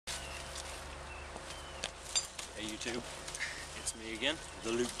Hey YouTube, it's me again, the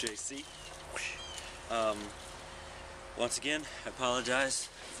Luke JC. Once again, I apologize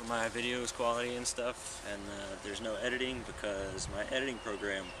for my videos quality and stuff, and there's no editing because my editing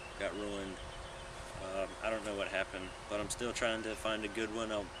program got ruined. I don't know what happened, but I'm still trying to find a good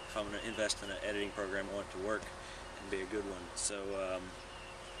one. If I'm going to invest in an editing program, I want it to work and be a good one. So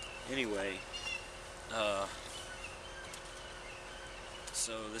anyway,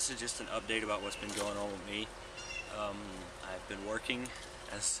 so this is just an update about what's been going on with me. I've been working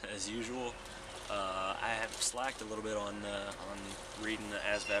as usual. I have slacked a little bit on reading the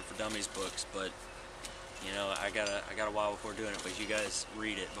ASVAB for Dummies books, but you know, I got a while before doing it. But you guys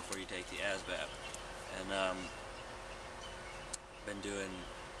read it before you take the ASVAB, and been doing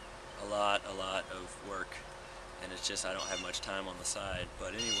a lot of work, and it's just I don't have much time on the side.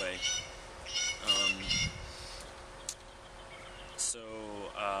 But anyway, so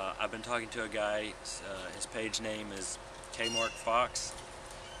I've been talking to a guy. His page name is Fox,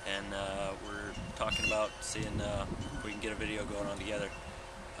 and we're talking about seeing if we can get a video going on together.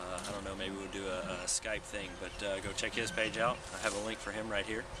 I don't know, maybe we'll do a Skype thing, but go check his page out. I have a link for him right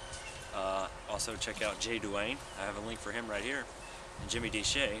here. Also check out Jay Duane. I have a link for him right here. And Jimmy D.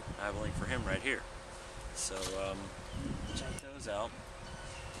 Shea, I have a link for him right here. So check those out.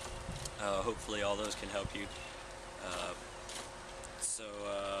 Hopefully all those can help you.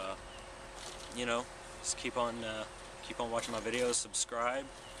 You know, just keep on watching my videos. Subscribe.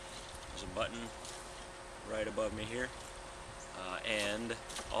 There's a button right above me here, and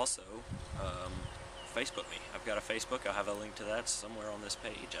also Facebook me. I've got a Facebook. I'll have a link to that somewhere on this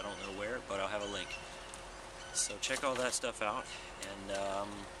page. I don't know where, but I'll have a link. So check all that stuff out. And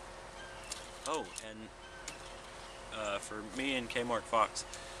for me and Fox,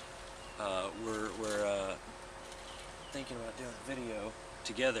 we're thinking about doing a video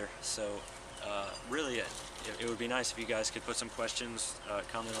together. So really, it would be nice if you guys could put some questions,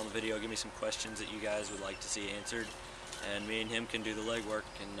 comment on the video, give me some questions that you guys would like to see answered, and me and him can do the legwork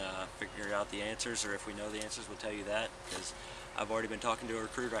and figure out the answers, or if we know the answers, we'll tell you that, because I've already been talking to a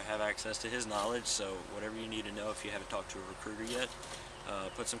recruiter. I have access to his knowledge, so whatever you need to know if you haven't talked to a recruiter yet,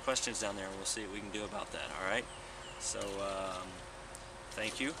 put some questions down there and we'll see what we can do about that, alright? So,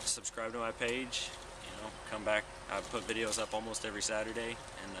 thank you. Subscribe to my page. You know, come back. I put videos up almost every Saturday,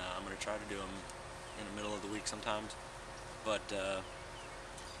 and I'm going to try to do them in the middle of the week sometimes. But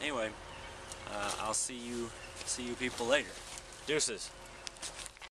anyway, I'll see you people later. Deuces.